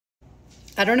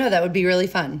I don't know, that would be really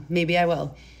fun. Maybe I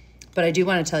will. But I do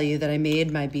want to tell you that I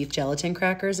made my beef gelatin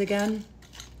crackers again.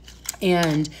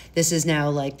 And this is now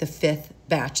like the 5th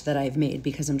batch that I've made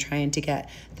because I'm trying to get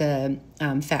the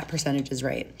fat percentages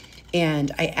right.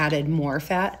 And I added more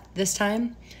fat this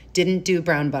time. Didn't do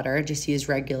brown butter, just used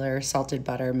regular salted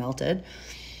butter melted.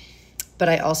 But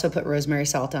I also put rosemary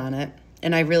salt on it.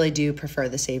 And I really do prefer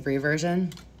the savory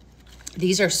version.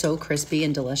 These are so crispy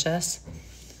and delicious.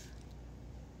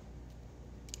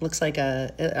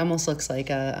 It almost looks like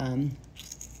a,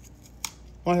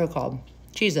 what are they called?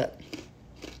 Cheez-It.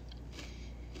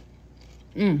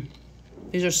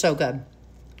 These are so good.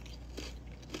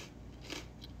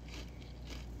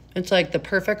 It's like the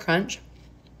perfect crunch.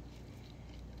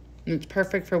 And it's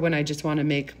perfect for when I just want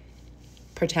to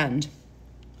pretend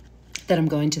that I'm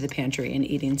going to the pantry and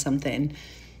eating something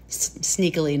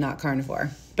sneakily not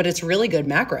carnivore. But it's really good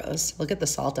macros. Look at the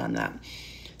salt on that.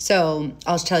 So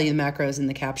I'll tell you the macros in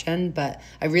the caption, but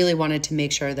I really wanted to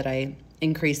make sure that I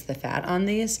increase the fat on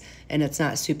these and it's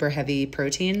not super heavy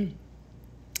protein.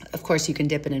 Of course, you can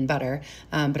dip it in butter,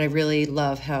 but I really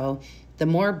love how the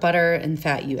more butter and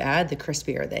fat you add, the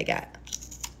crispier they get.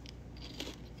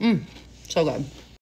 So good.